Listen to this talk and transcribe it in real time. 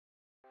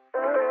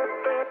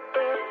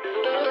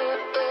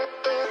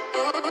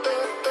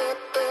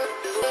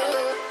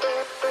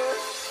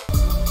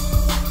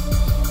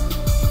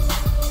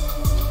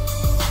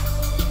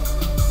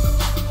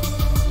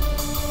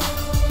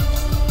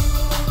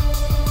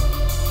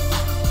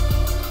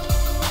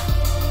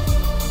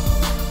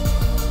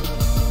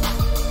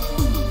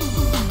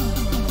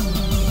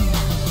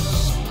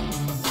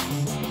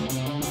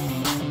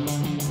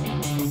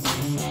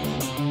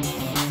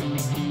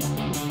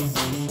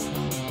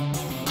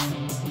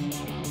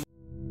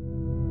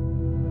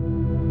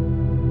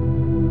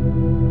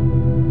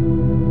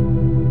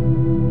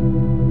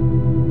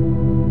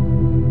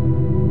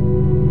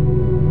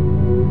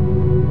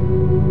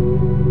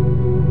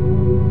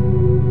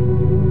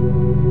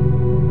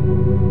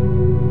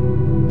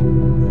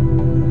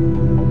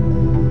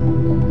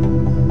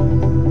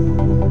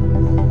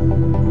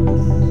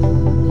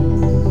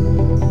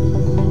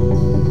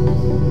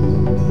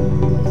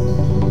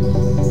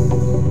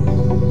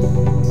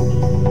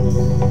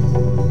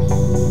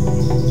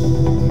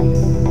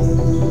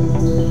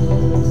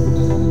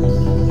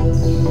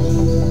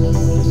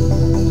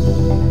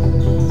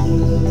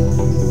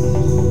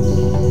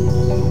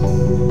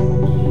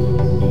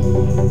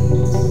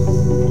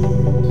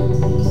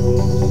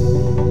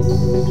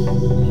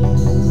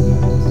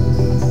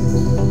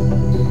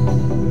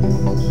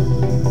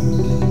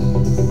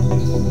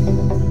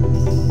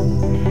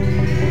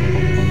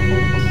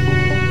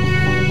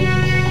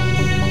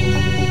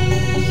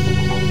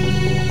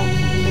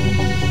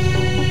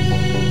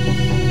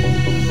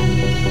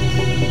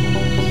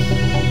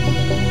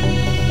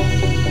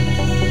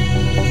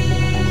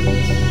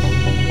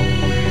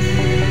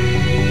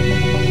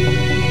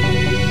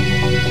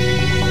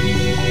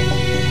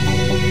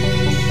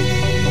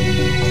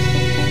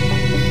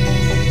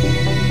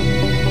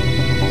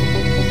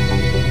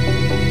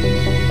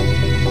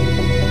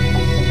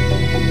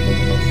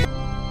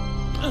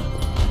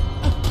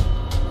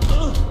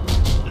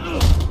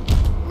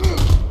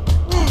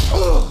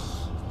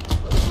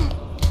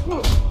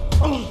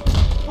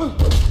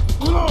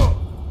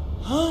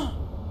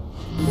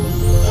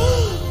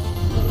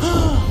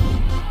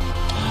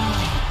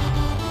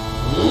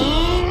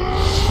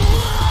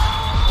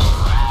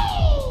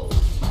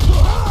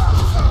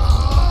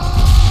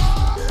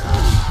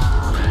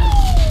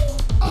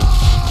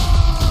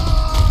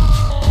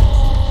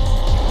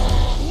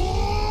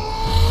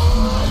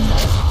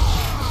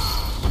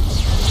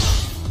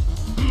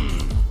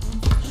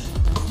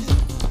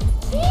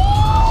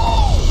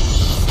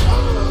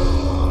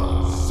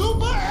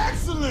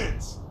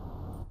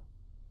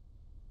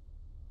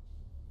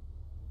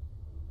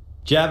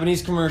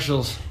Japanese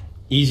commercials.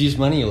 Easiest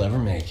money you'll ever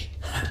make.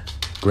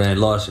 Grand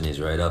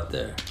larceny's right up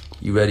there.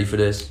 You ready for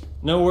this?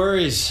 No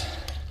worries.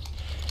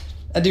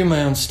 I do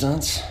my own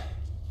stunts.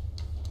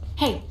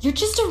 Hey, you're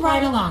just a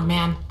ride-along,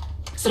 man.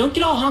 So don't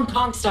get all Hong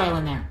Kong style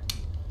in there.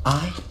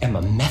 I am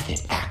a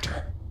method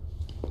actor.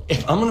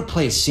 If I'm gonna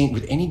play a scene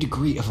with any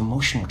degree of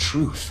emotional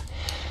truth,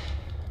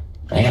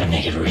 I gotta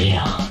make it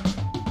real.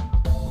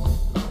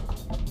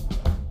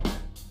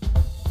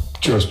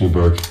 Trust me,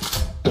 Burke.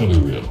 It'll be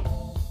real.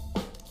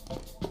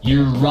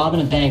 You're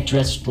robbing a bank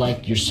dressed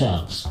like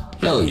yourselves.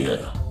 Hell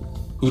yeah.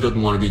 Who doesn't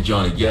want to be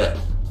Johnny Depp?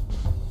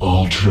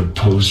 Ultra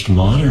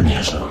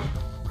postmodernism.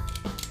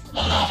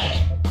 I love it.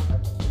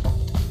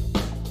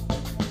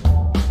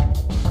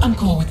 I'm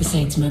cool with the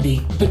Saints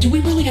movie, but do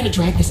we really gotta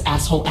drag this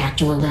asshole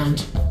actor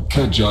around?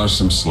 Cut Josh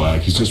some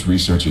slack. He's just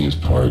researching his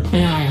part.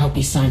 Yeah, I hope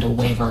he signed a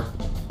waiver.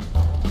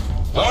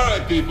 All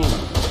right, people.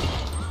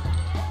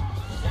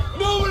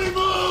 Nobody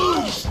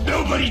moves!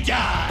 Nobody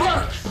dies!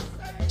 Burke!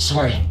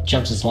 Sorry,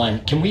 jumps his line.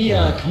 Can we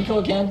go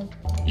again?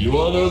 You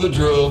all know the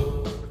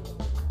drill.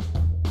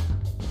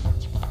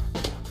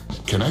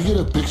 Can I get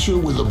a picture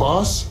with the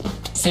boss?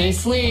 Say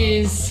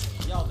sleaze.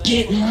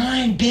 Get in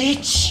line,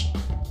 bitch!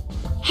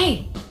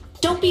 Hey,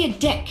 don't be a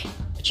dick.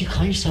 But you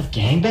call yourself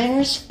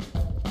gangbangers?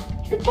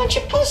 You're a bunch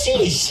of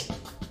pussies!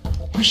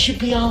 We should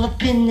be all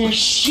up in their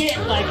shit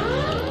like...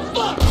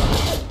 Fuck!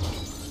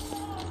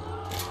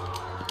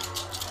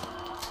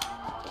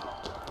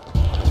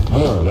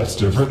 Oh, that's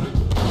different.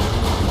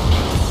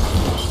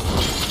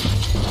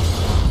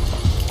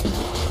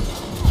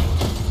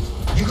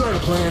 You got a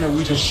plan, or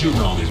we just shooting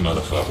all these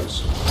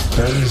motherfuckers?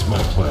 That is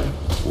my plan.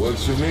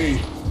 Works for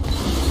me.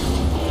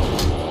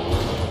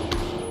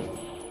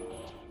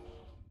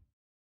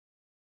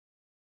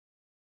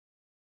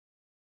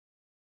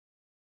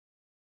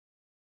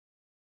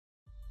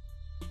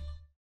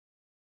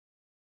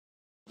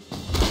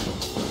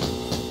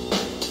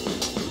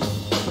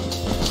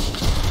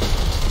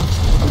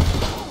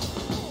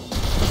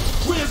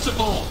 Where's the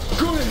ball?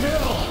 Go to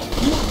hell!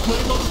 You wanna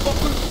play,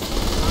 motherfucker?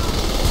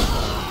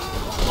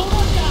 Oh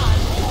my god!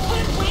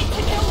 Couldn't wait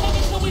to kill him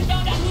until we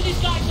found out who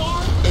these guys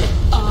are?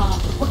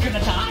 We're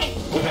gonna die?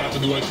 What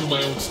happened to I do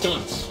my own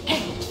stunts?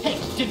 Hey,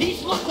 do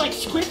these look like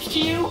scripts to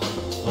you?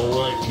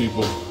 Alright,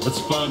 people. Let's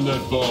find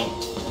that ball.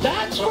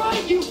 That's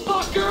right, you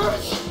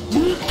fuckers!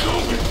 We're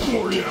coming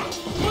for you!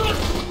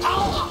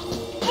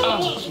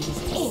 Oh,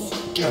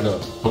 Jesus. Get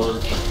up,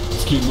 Burke.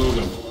 Let's keep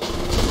moving.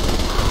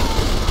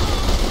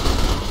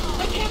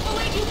 I can't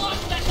believe you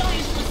launched that guy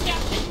into the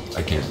skeptic.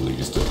 I can't believe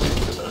you're still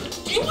thinking about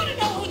it. Do you want to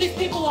know who these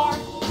people are?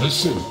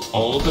 Listen,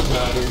 all that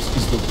matters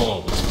is the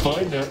ball. Let's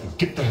find that and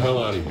get the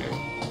hell out of here.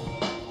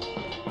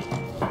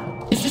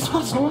 Is this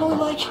what it's normally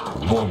like?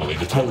 Normally,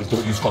 the tellers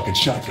don't use fucking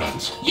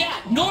shotguns. Yeah,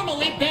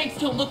 normally banks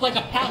don't look like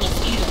a palace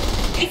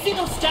either. You see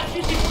those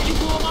statues before you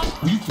blew them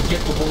up? Will you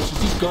forget the horses?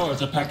 These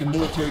guards are packing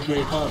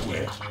military-grade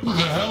hardware. Who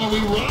the hell are we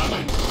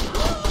robbing?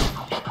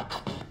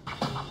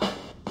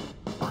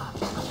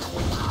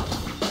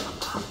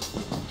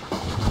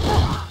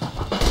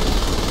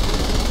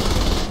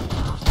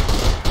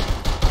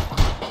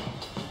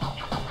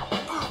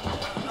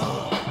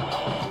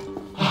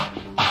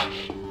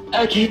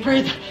 I can't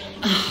breathe.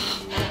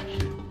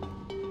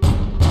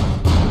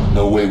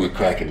 No way we're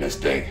cracking this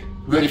thing.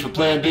 Ready for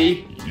plan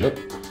B? Yep.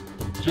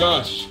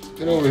 Josh,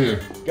 get over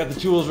here. Got the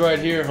tools right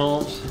here,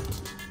 Holmes.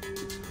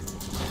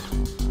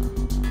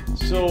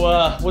 So,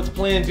 what's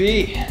plan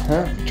B?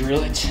 Huh?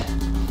 Drill it?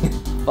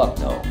 Fuck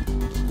no.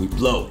 We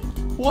blow it.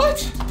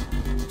 What?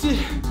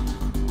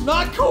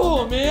 Not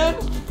cool, man!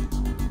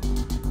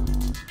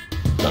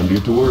 Time to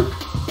get to work.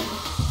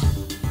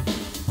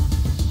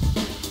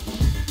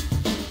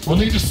 We'll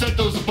need to set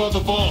those above the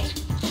vault.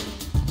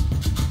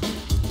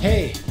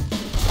 Hey,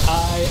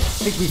 I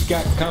think we've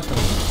got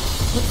company.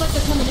 Looks like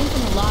they're coming in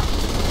from a lot.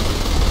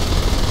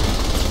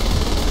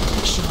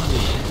 Shelby,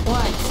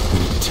 What? we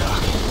need to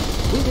talk.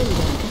 We really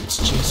don't. It's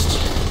just,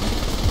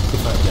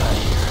 if I die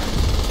here,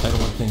 I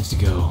don't want things to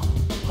go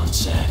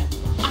unsaid.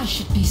 I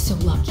should be so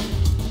lucky.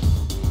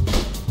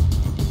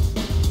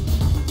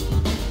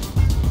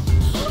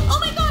 Oh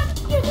my god!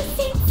 You're the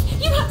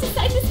Saints! You have to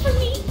sign this for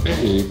me!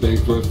 Hey, big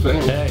for a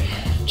fan. Hey,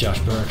 Josh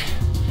Burke.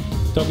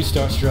 Don't be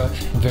starstruck.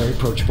 I'm very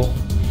approachable.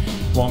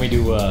 Want me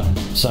to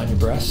sign your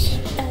breasts?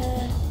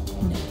 No.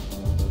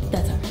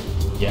 That's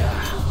alright.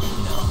 Yeah.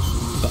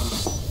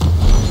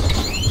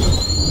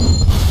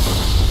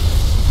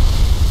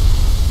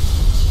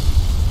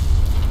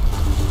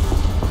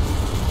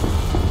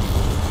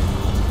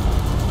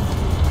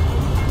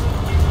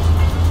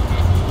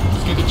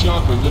 Let's get the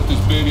chopper and lift this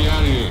baby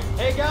out of here.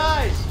 Hey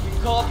guys, you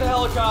can call up the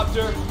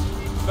helicopter.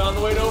 Found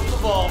the way to open the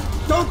vault.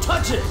 Don't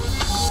touch it!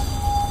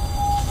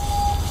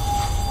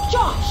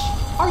 Josh!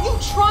 Are you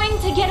trying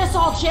to get us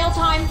all jail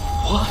time?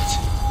 What?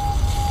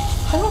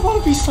 I don't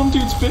want to be some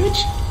dude's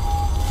bitch.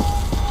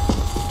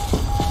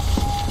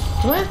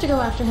 Do I have to go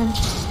after him?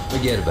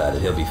 Forget about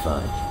it, he'll be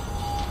fine.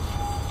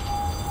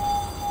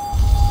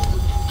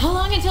 How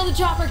long until the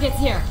chopper gets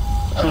here?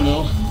 I don't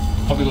know.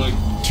 Probably like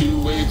 2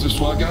 waves of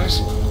SWAT guys.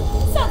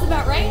 So Sounds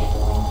about right.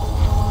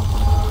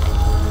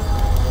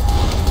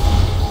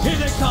 Here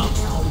they come!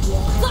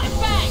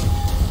 Flashbang!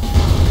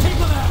 Take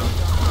them out!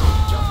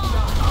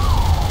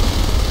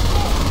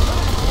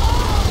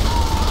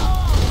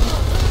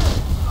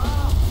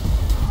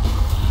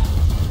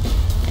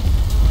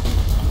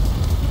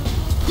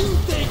 You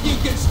think you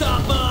can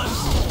stop us?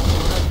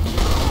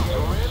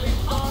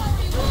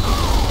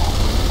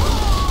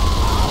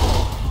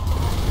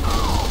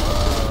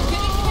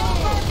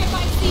 If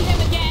I see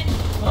him again.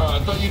 I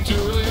thought you two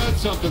really had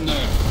something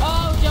there.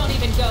 Oh, don't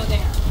even go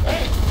there.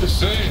 Hey, the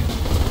same.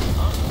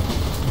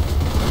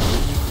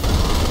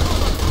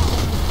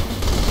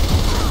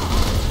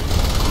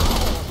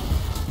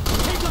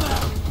 Take them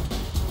out!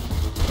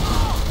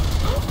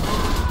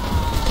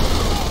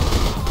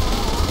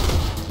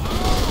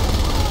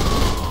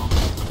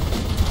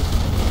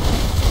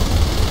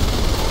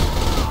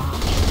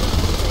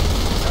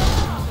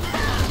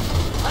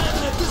 I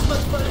haven't had this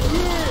much fun in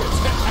years!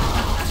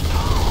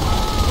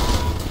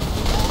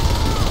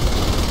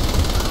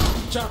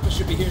 Chopper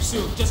should be here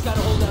soon. Just gotta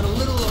hold out a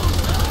little longer.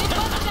 They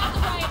busted out the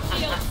riot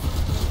shield.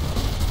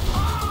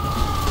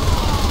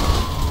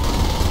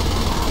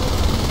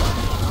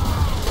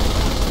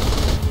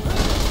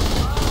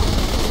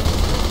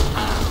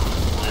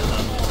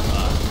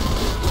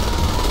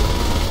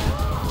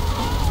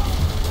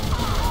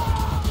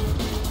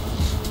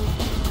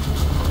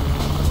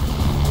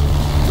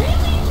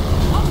 Really?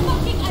 A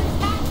fucking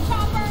attack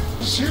chopper?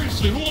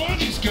 Seriously, who are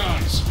these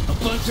guys? A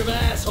bunch of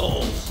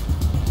assholes.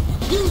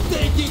 You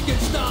think you can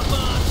stop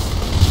us?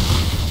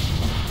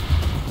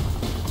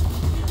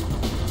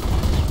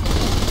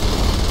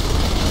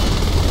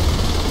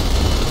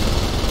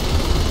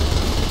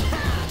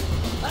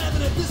 I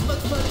haven't had this much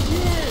fun in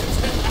years.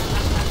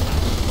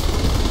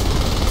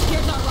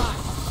 Here's our ride.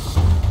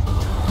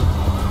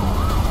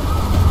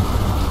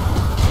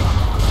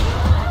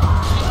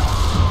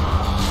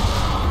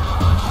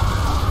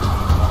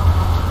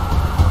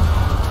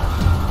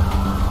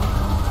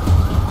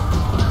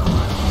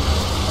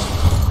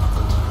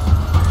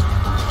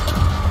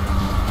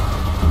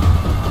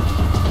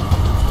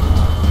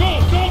 Go,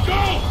 go,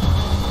 go!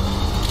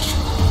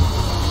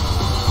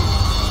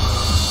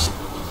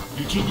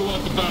 You two go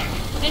out the back.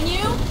 And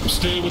you?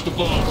 Stay with the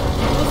boss.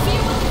 We'll see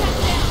you when we touch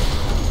down.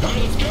 All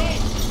right, let's go!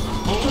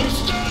 Hold her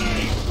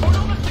steady! Where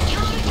did the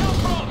security come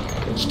from?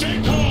 Stay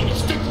calm and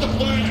stick to the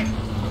plan!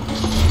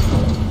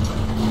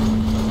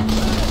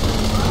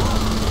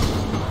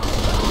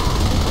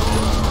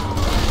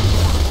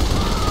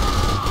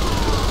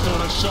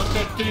 Gotta shut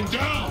that thing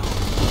down!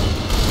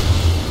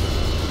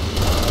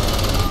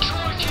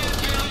 Troy can't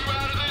bail you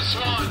out of this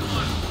one!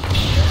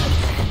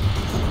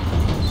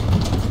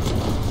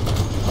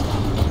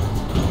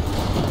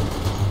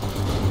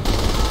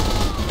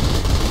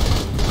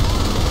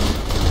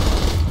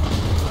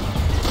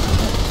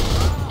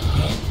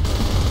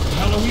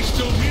 Hell, are we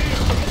still here?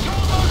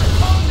 Control mode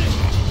responding!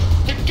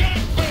 Then get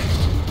it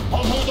fixed!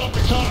 I'll hold up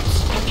the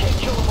cops! I can't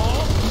kill them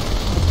all!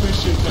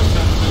 Appreciate that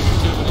kind of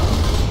negativity.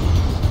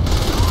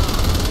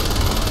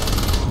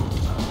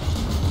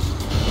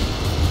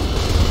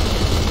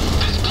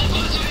 This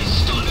publicity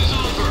stunt is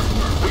over!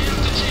 We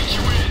have to take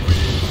you in!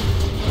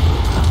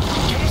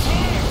 Get us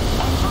higher!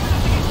 I'm trying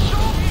not to get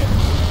shot here!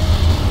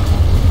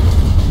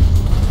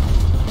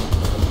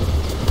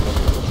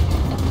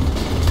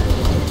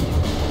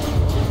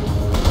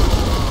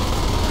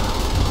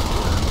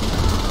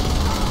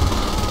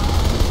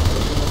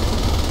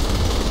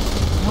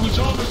 How much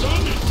armor's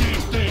on this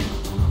damn thing?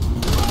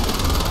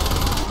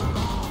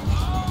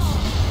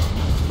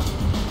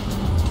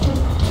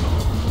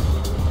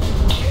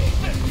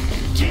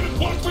 Damn it,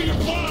 watch where you're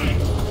flying!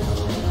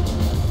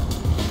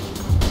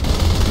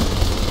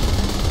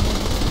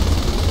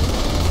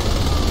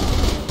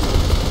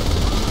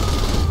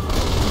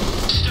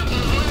 Step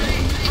away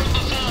from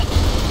the vault!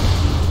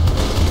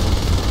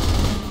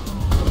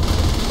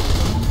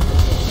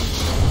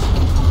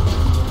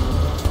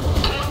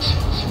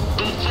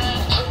 Put the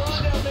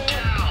vault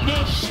down! No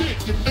shit!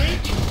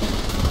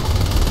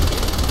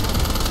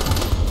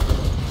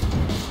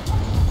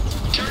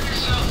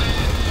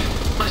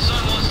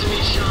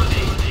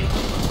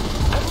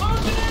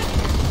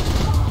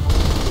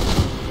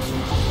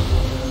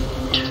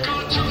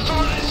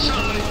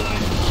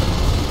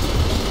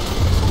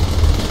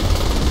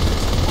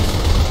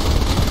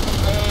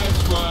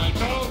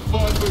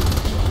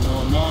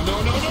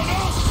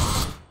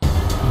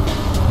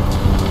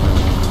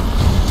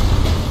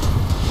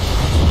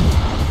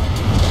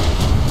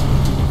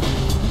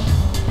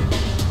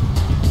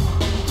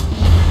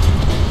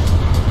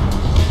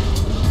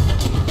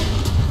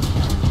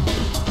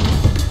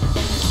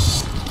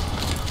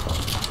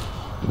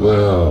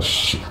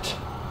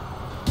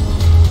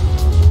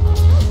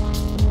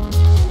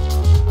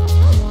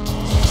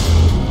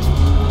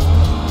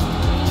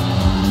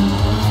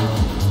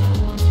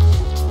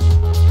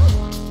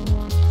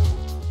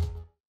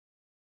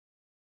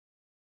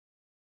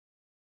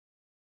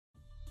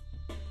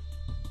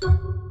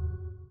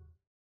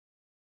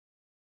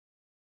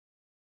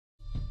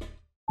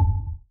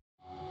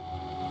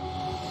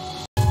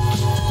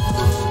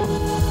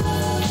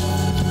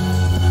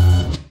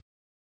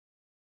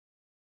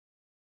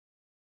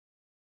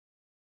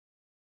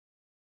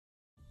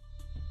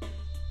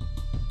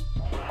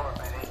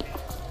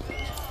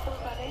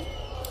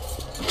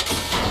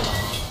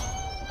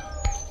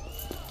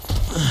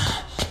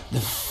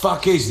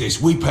 fuck is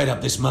this? We paid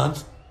up this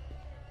month.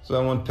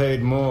 Someone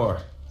paid more.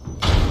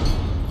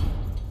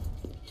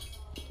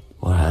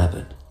 What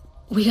happened?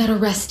 We got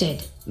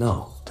arrested.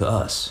 No, to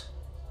us.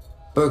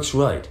 Burke's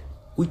right.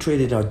 We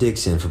traded our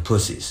dicks in for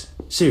pussies.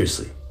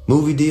 Seriously.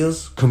 Movie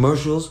deals,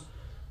 commercials.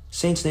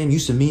 Saint's name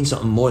used to mean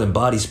something more than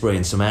body spray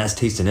and some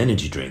ass-tasting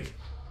energy drink.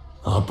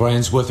 Our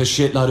brand's worth a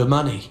shitload of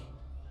money.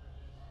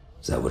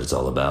 Is that what it's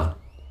all about?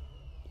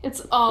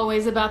 It's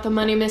always about the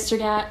money, Mr.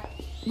 Gat,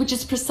 which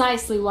is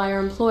precisely why your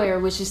employer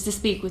wishes to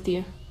speak with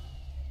you.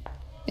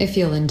 If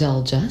you'll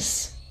indulge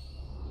us.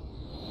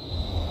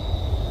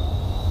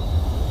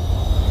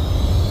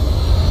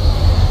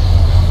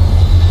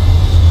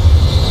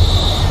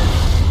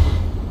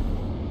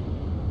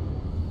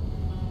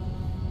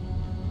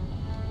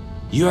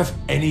 You have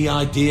any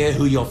idea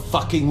who you're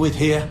fucking with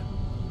here?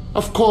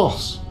 Of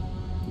course.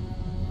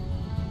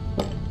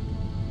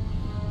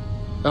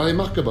 A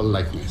remarkable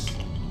likeness.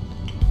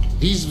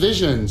 These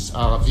visions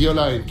are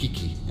Viola and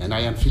Kiki, and I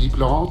am Philippe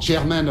Laurent,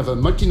 chairman of a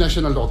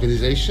multinational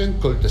organization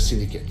called the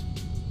Syndicate.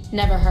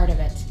 Never heard of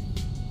it.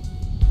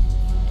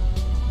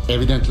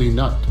 Evidently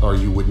not, or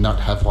you would not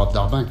have robbed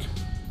our bank.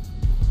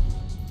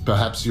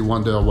 Perhaps you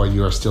wonder why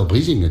you are still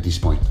breathing at this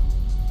point.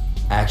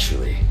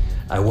 Actually,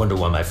 I wonder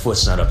why my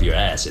foot's not up your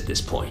ass at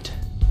this point.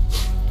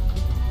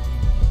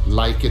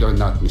 Like it or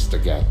not,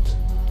 Mr. Gat,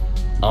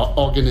 our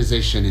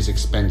organization is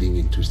expanding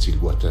into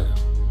Stilwater.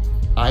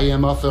 I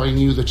am offering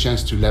you the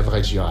chance to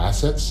leverage your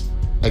assets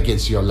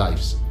against your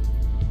lives.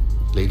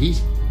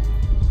 Ladies?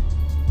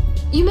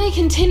 You may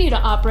continue to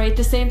operate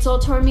the Saint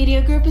Soltor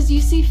Media Group as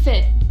you see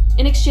fit,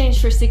 in exchange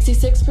for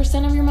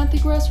 66% of your monthly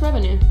gross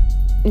revenue.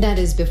 That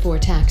is before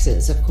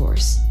taxes, of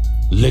course.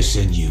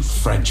 Listen, you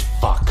French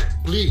fuck.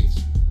 Please.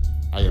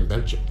 I am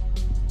Belgian.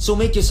 So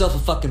make yourself a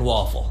fucking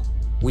waffle.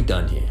 We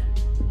done here.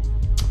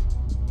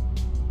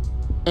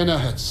 And I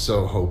had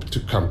so hoped to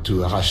come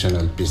to a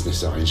rational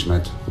business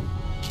arrangement.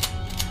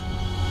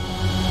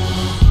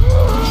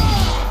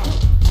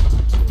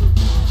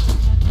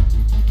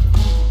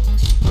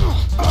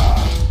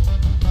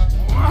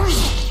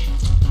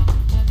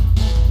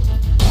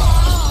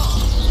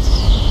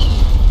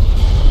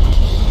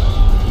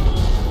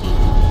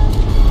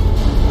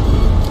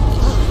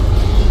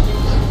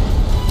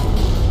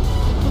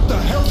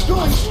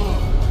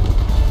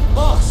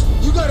 Boss,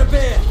 you got a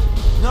bear!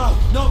 No,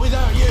 not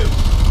without you.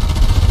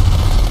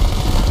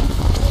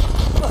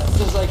 What,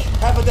 there's like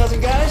half a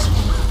dozen guys?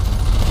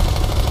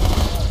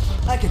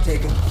 I can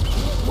take them.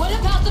 What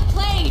about the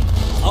plane?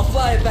 I'll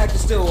fly it back to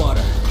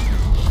Stillwater.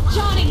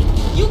 Johnny,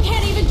 you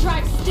can't even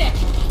drive stick.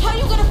 How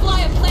you gonna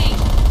fly a plane?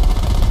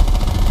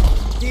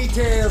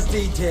 Details,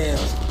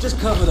 details. Just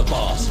cover the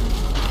boss.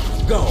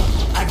 Go.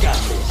 I got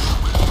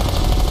this.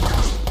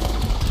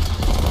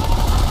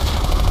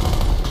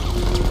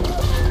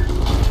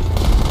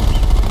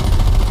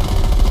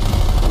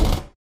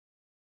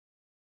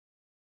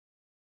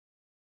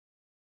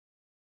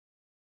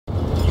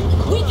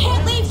 We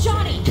can't leave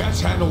Johnny!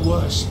 Cats handle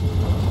worse.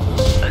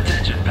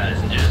 Attention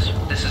passengers,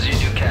 this is your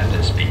new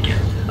captain speaking.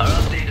 Our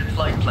updated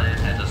flight plan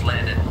has us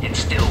landed in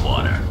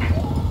Stillwater.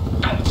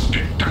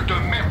 Putain de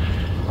merde!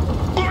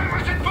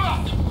 Ouvrez cette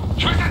porte!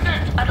 Je vais sa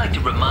tête! I'd like to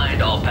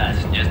remind all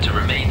passengers to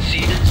remain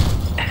seated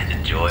and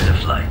enjoy the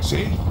flight.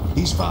 See?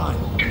 He's fine.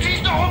 It's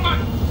eased open!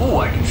 Oh,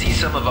 I can see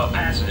some of our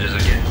passengers are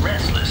getting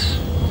restless.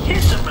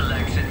 Here's some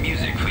relaxing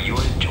music for your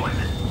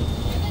enjoyment.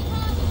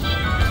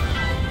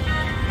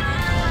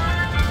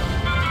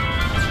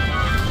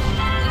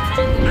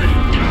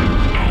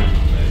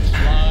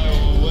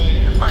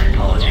 My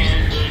apologies.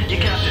 Your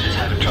captain is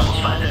having trouble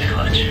finding the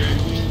clutch.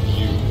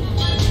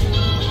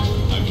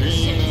 I'm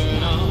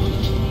dreaming on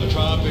a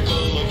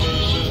tropical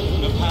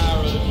location, a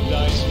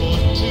paradise for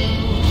two.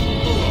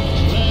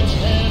 Let's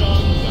head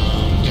on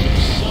down to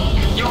the sun.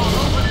 Yo,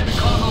 open the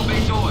cargo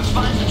bay doors.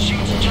 Find some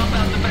sheets and jump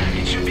out the back.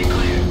 It should be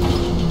clear.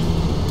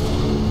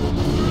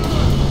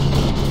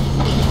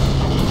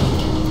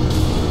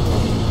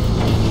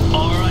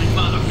 All right,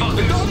 motherfuckers.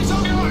 The dog is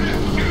on the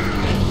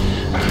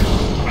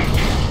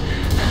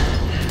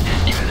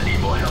You're gonna need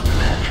more help than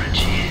that,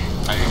 Frenchie.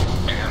 I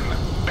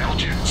am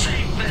Belgian.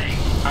 Same thing.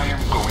 I am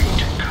going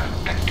to cut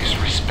that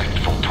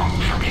disrespectful tongue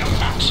from your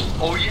mouth.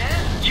 Oh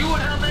yeah? You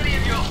and how many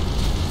of your...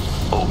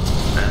 Oh,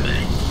 that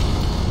many.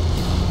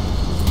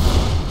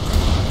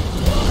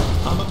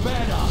 I'm a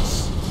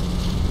badass.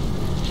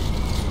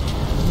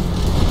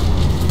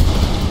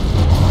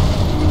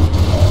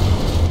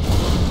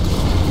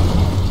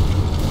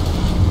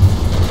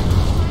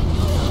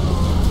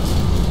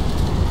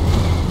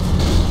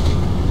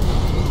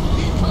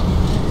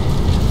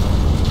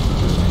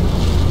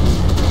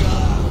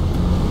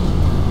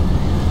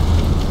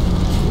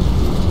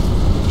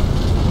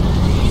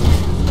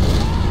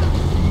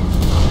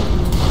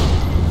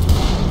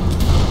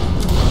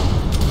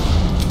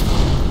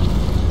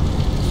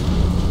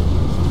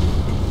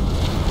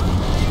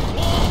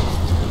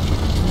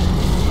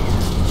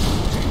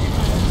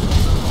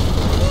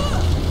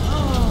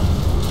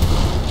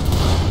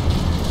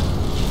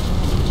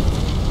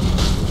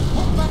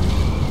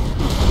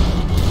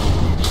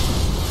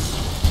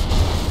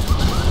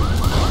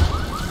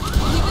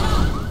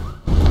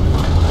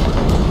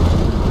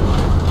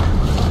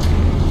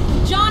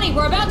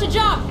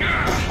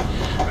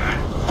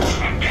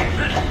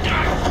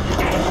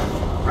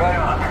 Right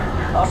on.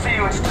 I'll see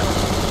you in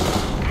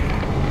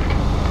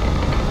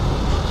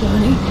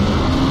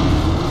Johnny?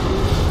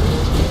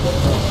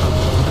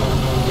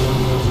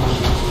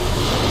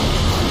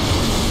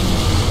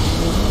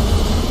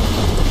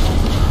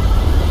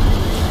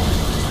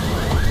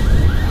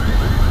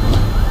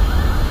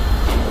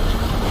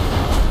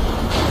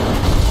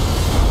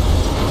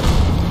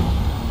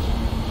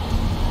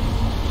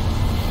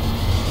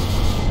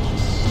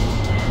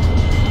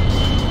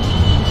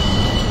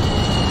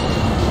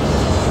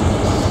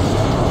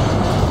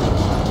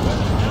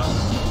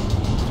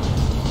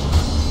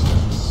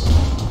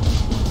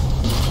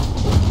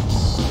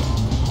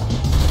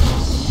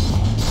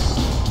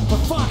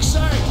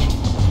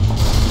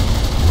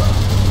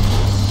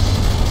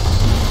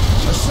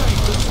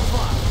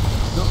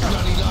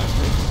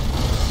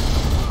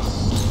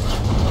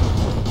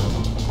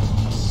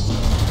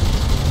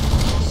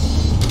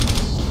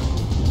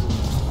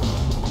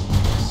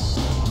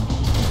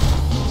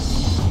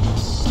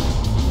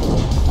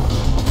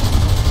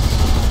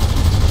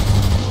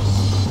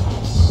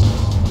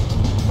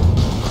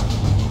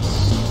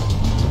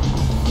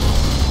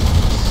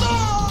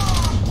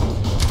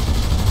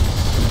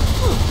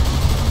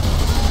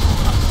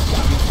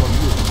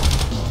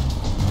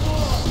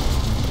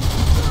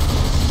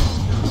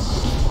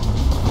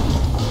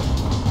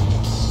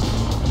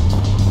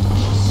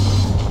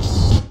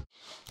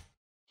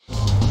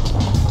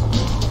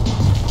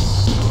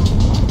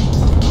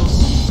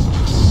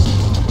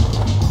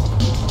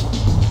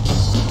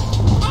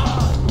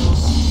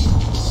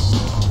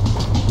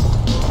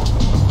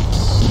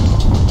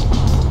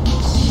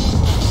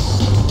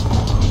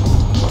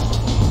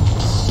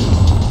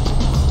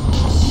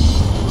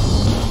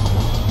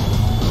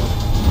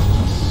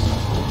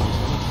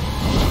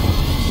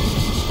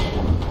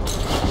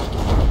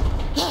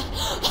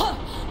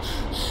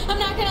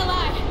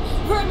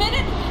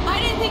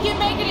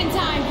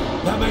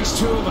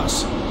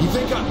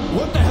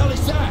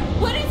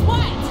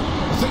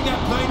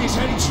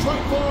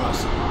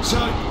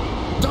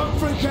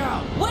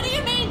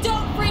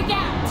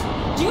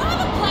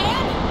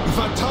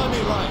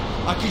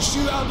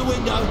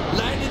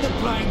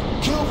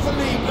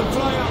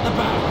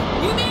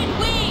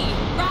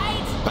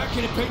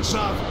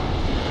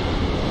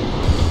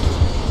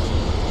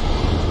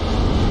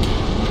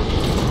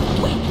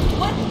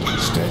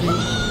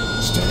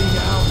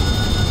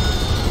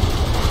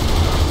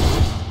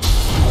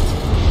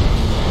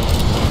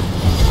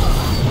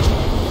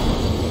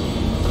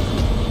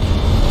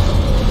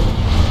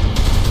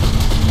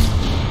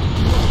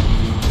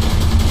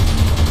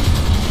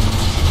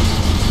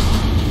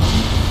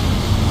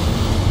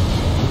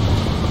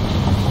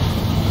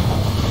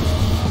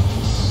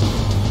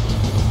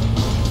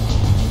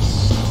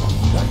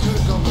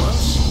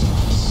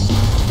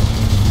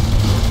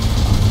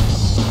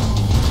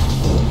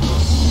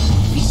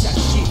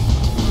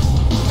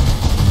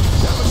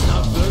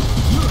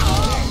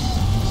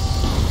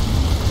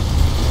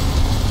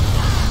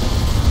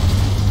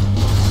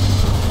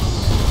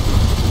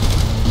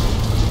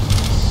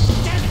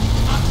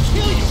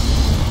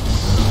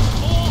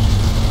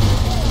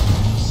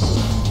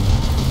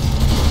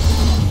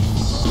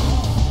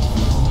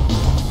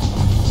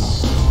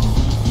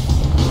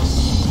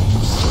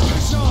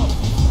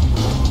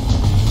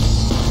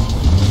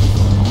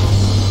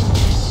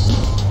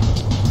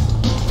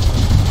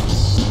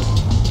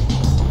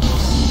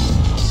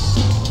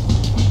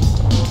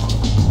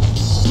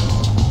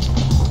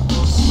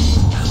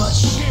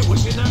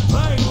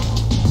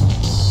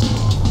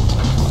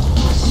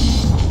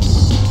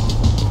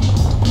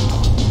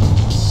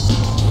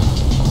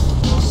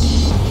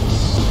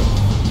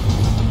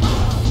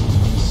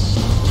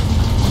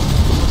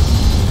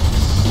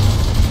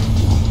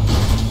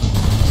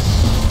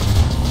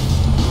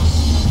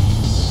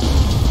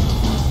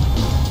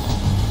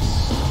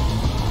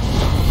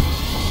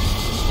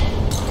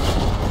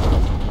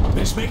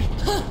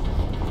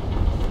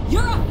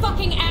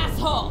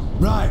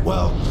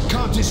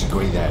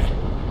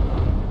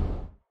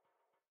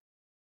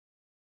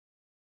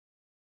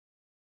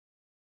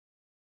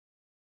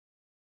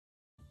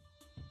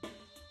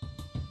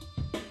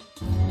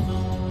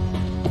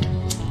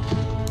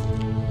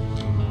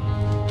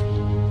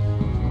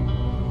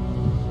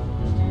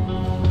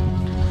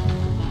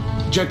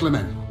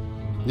 Gentlemen,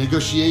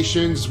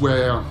 negotiations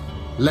were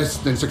less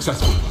than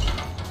successful.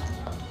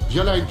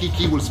 Viola and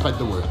Kiki will spread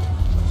the word.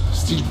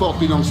 Steelport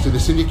belongs to the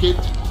Syndicate,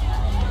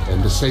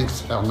 and the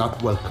Saints are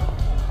not welcome.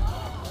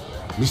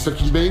 Mr.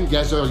 Kilbane,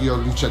 gather your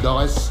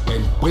luchadores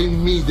and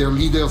bring me their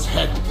leader's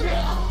head.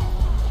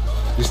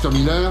 Mr.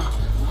 Miller,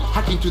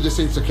 hack into the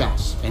Saints'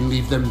 accounts and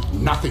leave them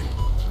nothing.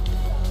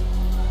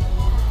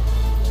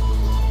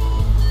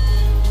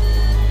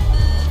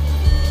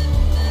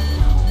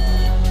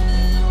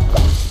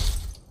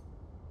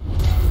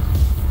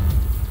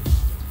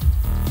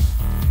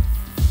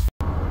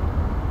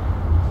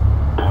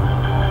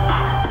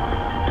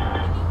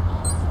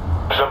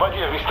 The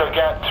body of Mr.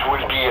 Gat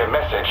will be a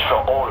message for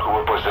all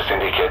who oppose the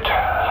Syndicate.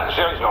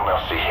 There is no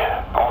mercy,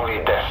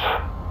 only death.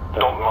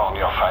 Don't mourn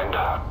your friend.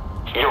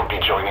 You'll be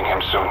joining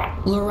him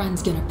soon.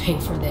 Loren's gonna pay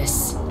for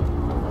this.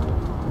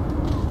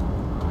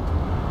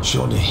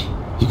 Shawnee,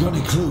 you got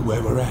any clue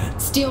where we're at?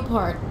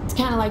 Steelport. It's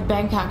kind of like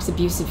Bangkok's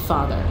abusive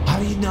father. How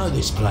do you know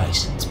this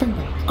place? Spring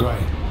break.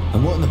 Great.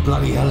 And what in the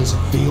bloody hell is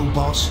a field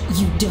boss?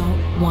 You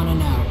don't want to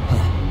know.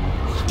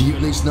 Do you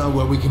at least know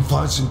where we can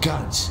find some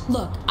guns?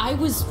 Look, I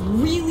was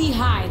really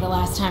high the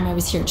last time I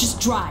was here. Just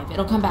drive.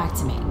 It'll come back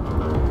to me.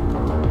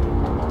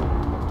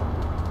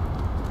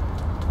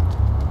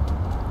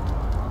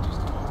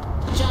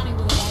 Johnny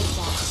will guide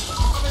that.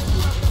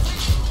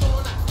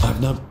 I've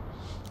no...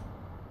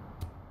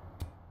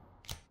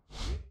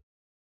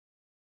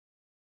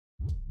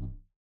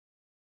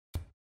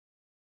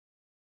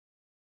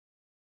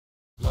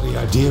 bloody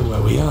idea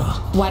where we are.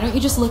 Why don't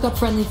you just look up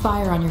friendly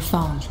fire on your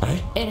phone?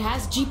 Hey? It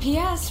has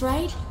GPS,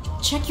 right?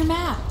 Check your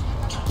map.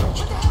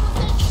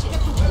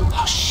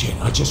 Oh shit,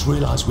 I just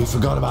realized we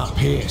forgot about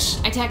Pierce.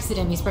 I texted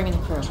him. He's bringing the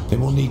crew.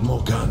 Then we'll need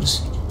more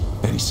guns.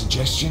 Any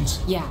suggestions?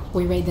 Yeah,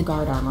 we raid the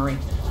guard armory.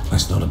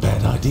 That's not a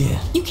bad idea.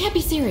 You can't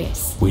be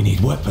serious. We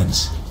need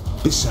weapons.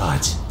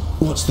 Besides,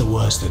 what's the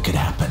worst that could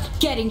happen?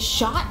 Getting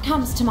shot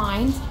comes to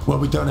mind. Well,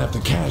 we don't have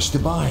the cash to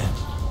buy him.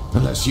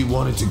 Unless you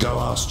wanted to go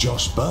ask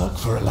Josh Burke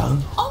for a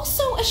loan.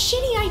 Also a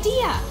shitty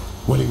idea.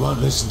 Well, he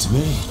won't listen to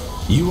me.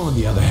 You, on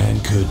the other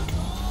hand, could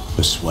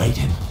persuade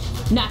him.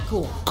 Not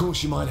cool. Of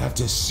course, you might have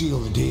to seal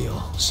the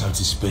deal, so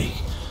to speak.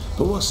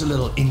 But what's a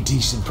little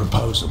indecent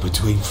proposal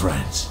between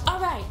friends? All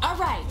right.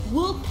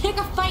 We'll pick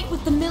a fight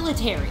with the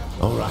military.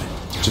 All right.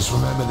 Just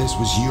remember this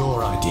was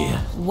your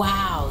idea.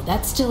 Wow,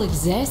 that still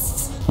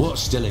exists? What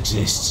still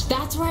exists?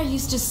 That's where I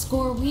used to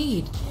score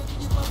weed.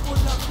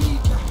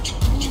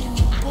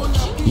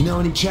 You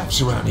know any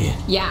chaps around here?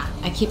 Yeah,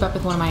 I keep up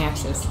with one of my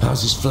exes.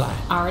 How's his flat?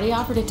 Already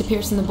offered it to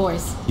Pierce and the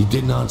boys. You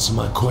didn't answer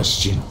my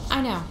question.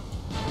 I know.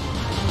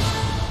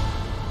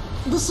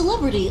 The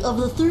celebrity of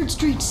the 3rd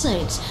Street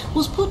Saints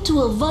was put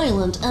to a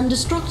violent and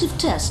destructive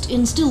test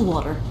in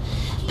Stillwater.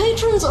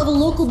 Patrons of a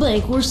local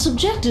bank were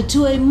subjected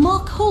to a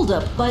mock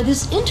holdup by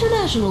this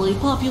internationally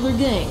popular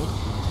gang.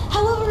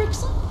 However,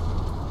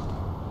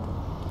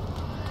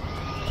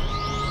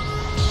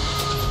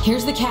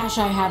 here's the cash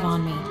I have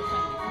on me.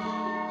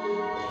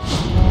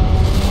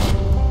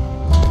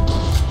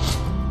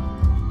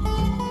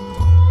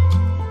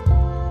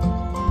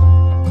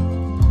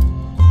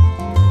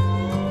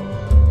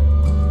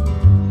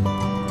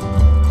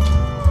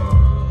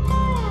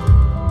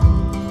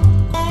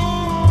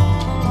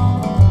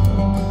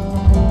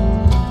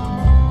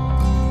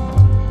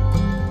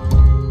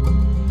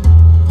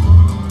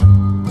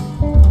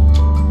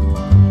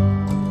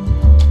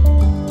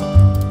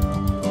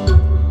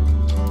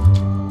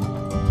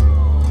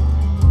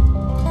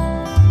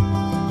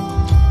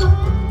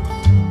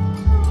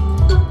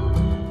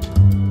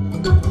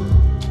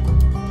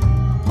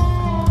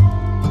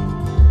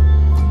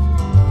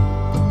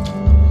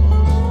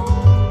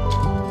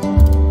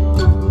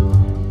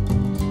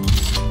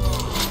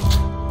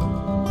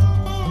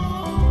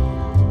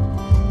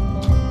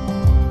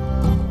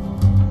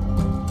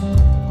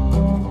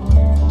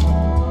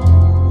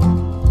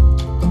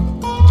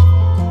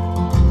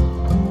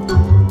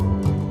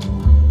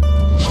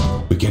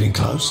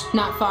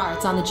 Not far,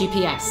 it's on the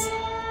GPS.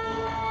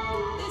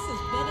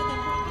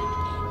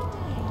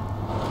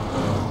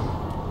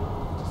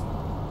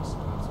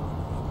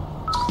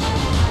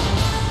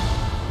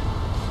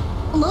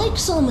 like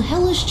some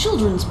hellish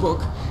children's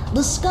book,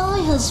 the sky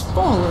has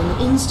fallen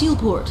in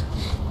Steelport.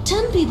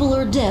 10 people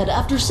are dead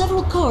after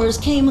several cars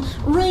came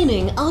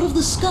raining out of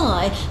the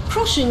sky,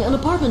 crushing an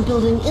apartment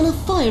building in a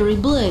fiery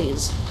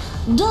blaze.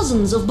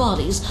 Dozens of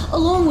bodies,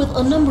 along with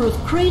a number of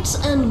crates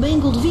and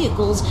mangled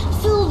vehicles,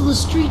 filled the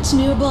streets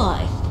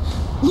nearby.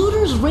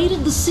 Looters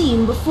raided the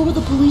scene before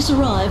the police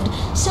arrived,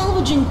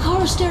 salvaging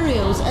car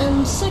stereos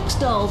and sex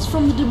dolls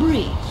from the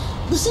debris.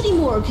 The city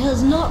morgue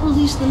has not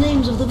released the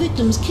names of the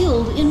victims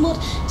killed in what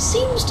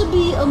seems to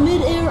be a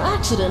mid-air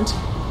accident,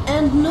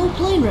 and no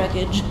plane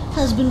wreckage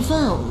has been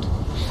found.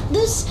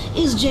 This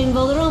is Jane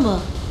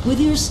Valderrama with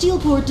your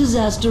Steelport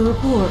Disaster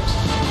Report.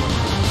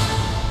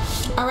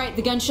 Alright,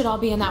 the guns should all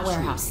be in that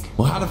warehouse.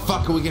 Well, how the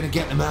fuck are we gonna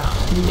get them out?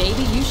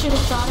 Maybe you should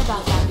have thought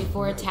about that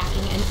before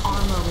attacking an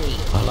armory.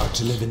 I like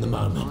to live in the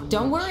moment.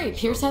 Don't worry,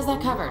 Pierce has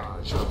that covered.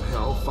 Of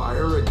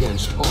hellfire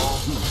against all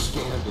who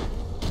stand it.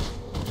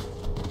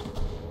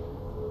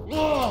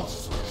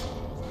 Wolf!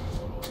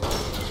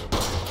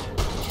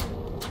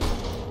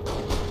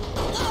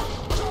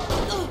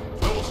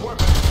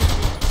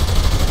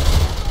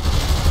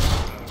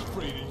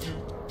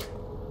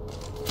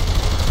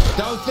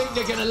 Don't think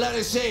they're gonna let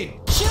us in.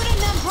 Shooting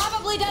them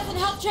probably doesn't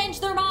help change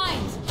their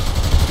minds.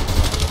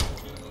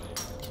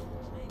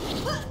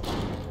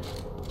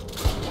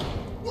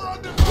 We're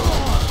under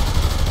fire!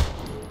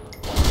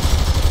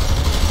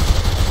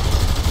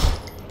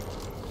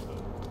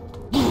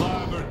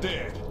 Alive or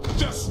dead,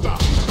 just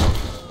stop.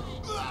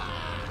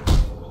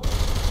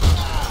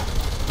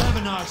 Have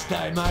a nice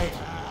day, mate.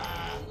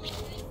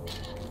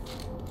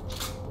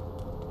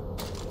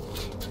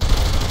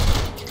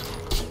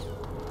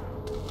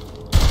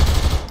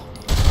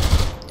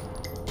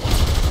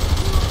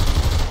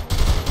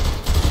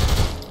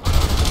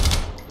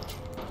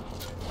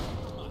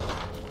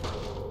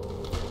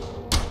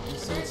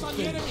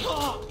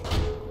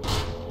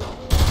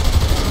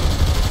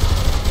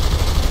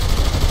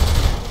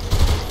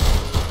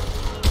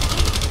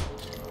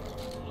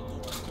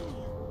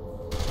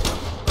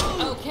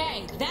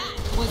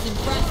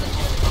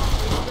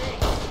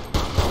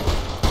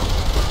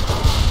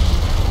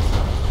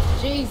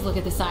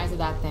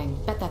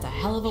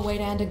 hell of a way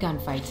to end a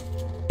gunfight.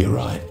 You're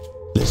right.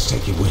 Let's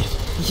take it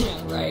with.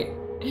 Yeah, right.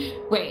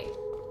 Wait,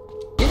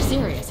 you're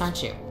serious,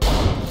 aren't you?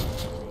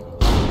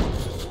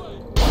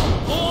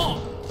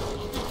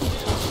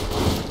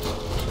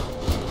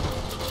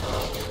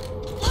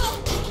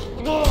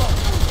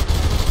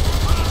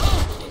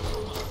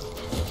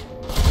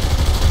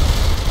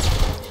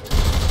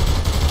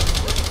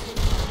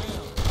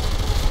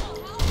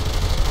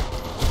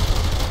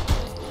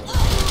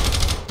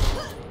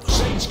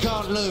 Saints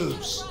can't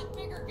lose.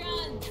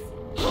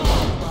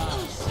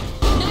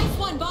 Nice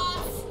one,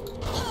 boss!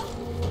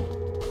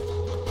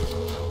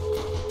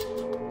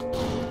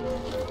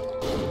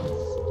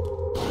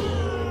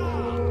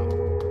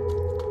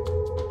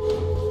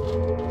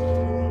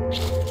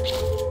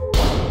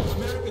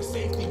 America's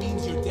safety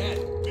means you're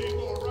dead.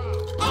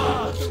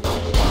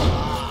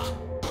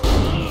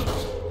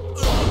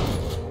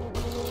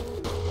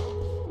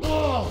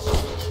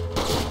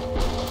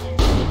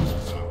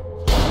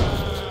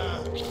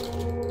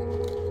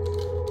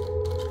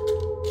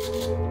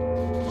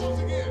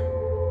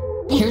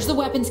 Here's the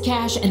weapons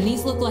cache, and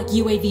these look like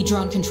UAV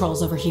drone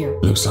controls over here.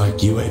 Looks like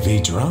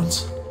UAV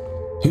drones.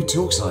 Who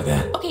talks like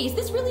that? Okay, is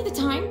this really the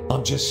time?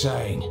 I'm just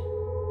saying.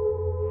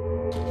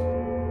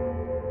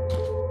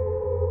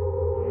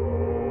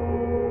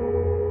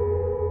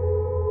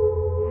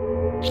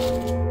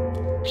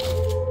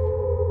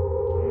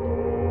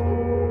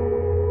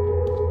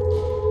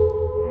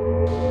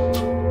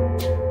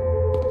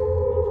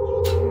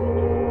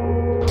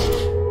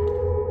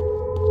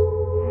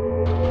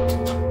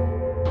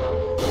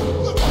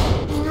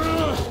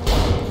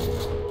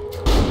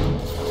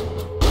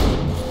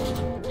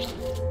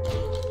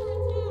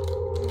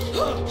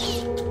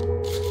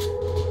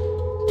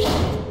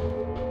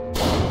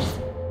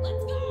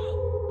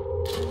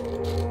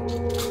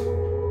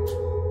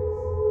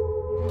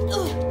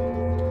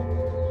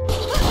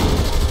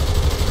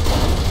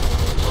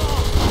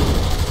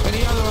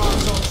 Any other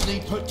arseholes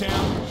need put down?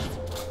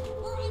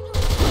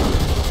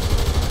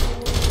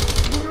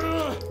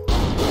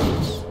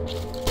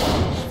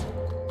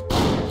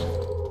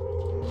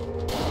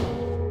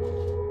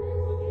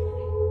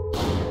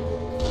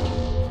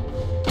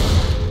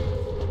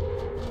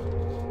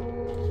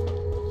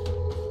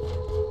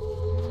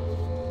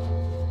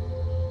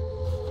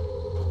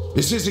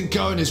 This isn't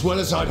going as well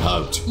as I'd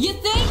hoped. You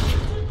think?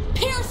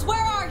 Pierce,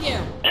 where are you?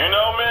 You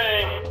know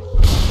me.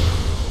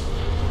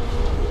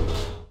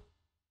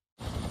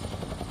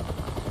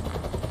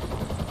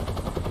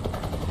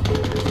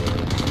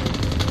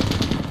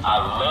 I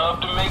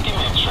love to make an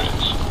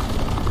entrance.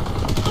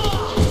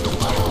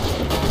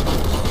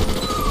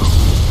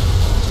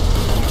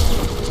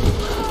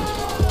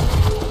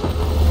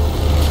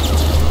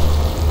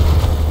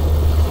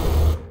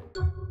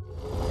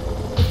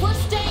 If we're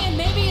staying,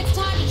 maybe it's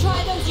time to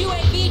try those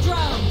UAV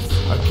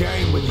drones.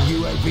 Again with the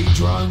UAV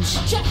drones?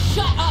 Just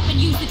shut up and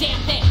use the damn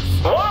things.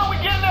 Why are we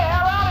getting the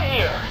hell out of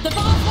here? The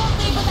boss won't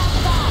leave without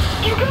the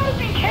boss. You gotta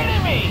be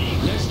kidding me!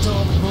 Let's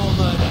talk more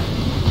murder.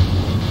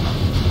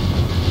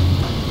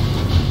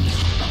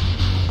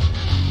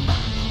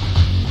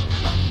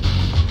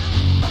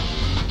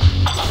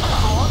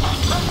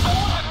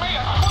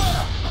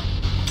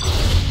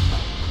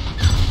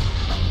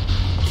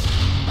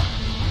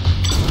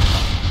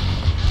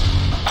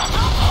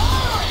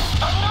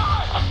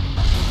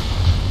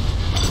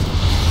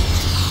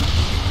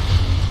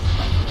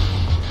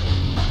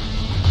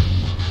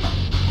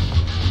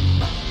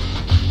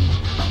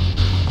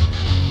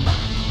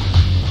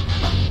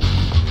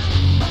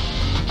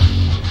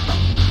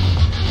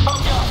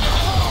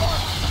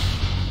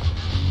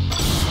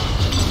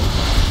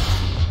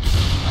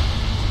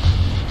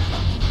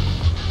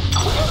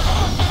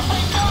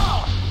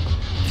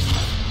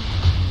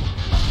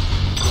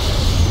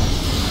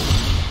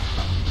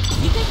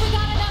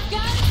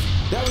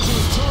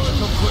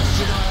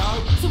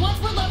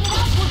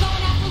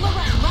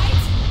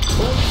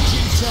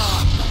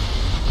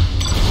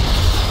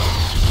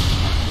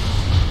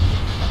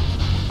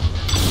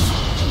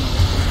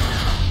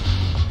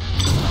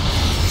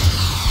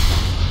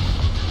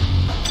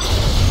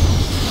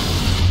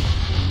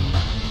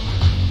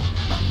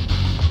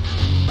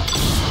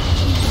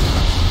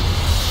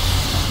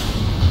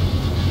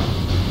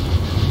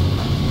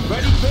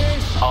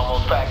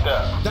 Almost packed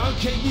up. Don't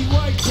keep me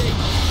waiting.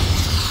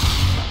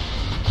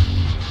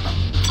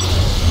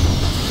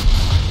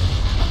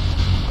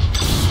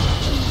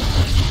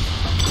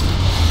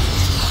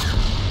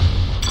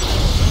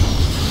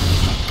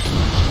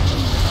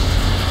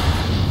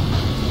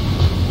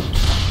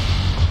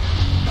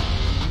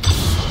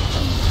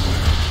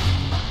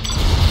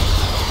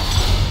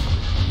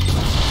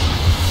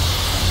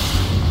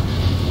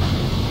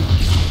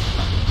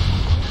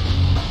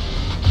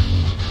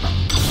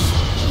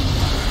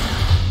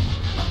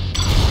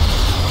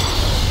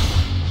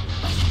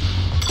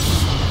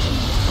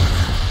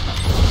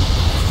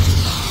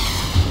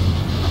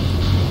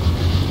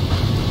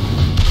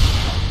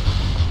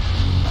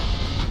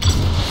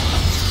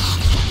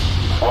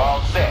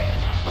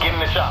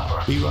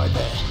 Be right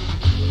there.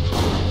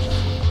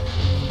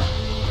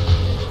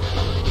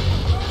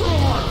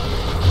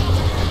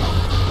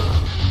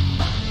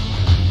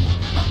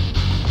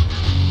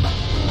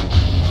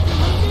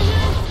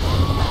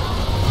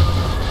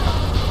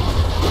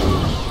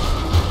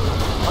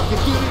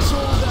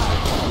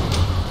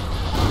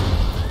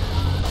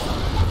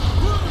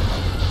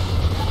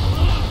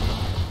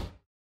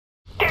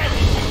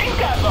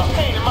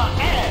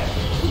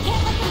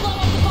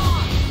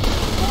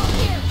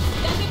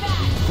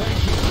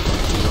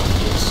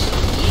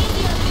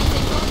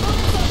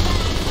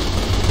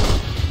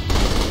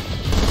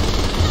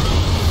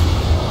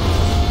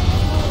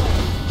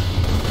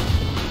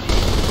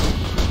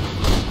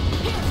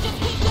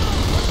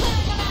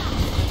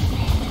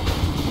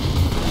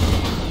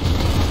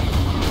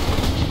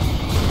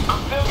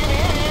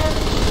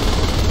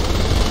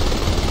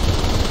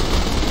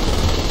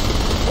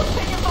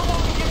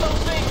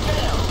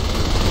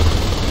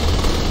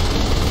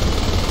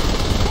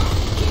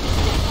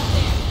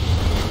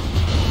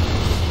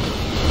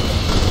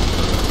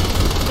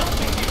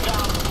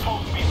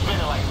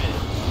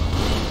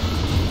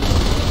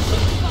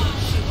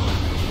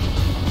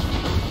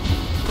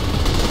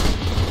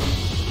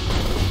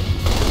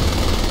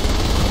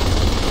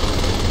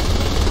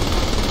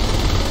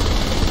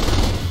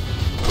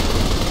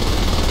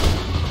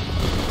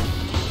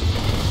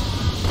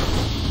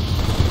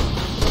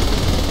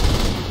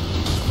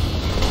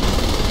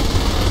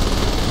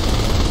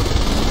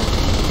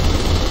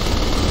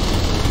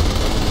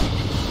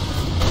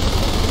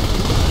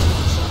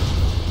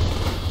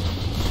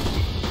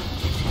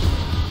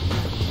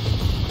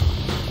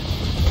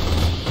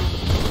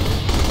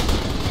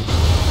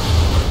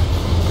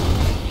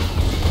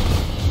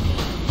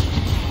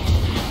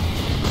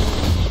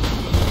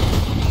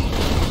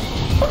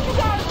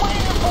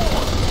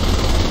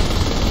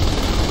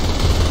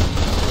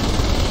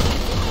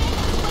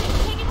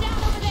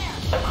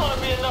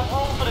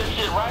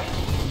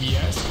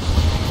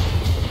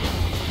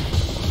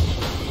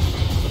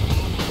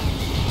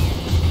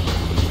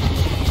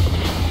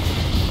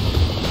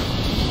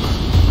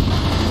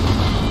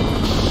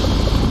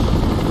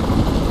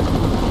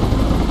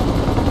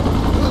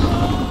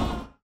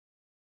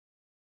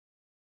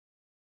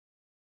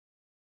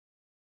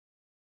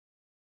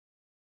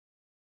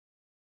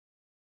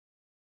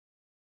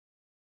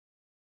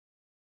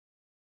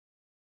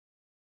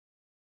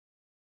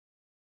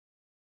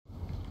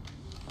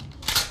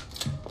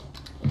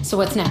 So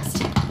what's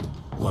next?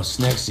 What's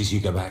next is you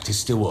go back to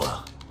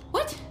Stillwater.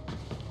 What?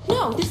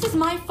 No, this is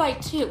my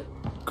fight too.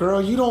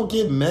 Girl, you don't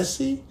get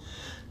messy.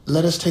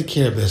 Let us take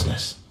care of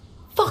business.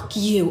 Fuck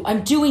you.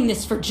 I'm doing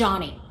this for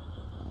Johnny.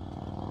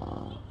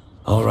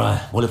 All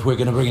right, well, if we're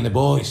gonna bring in the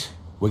boys,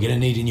 we're gonna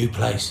need a new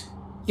place.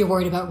 You're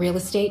worried about real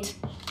estate?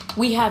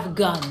 We have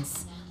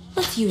guns.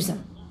 Let's use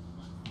them.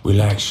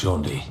 Relax,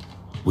 Shondi.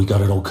 We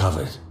got it all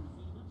covered.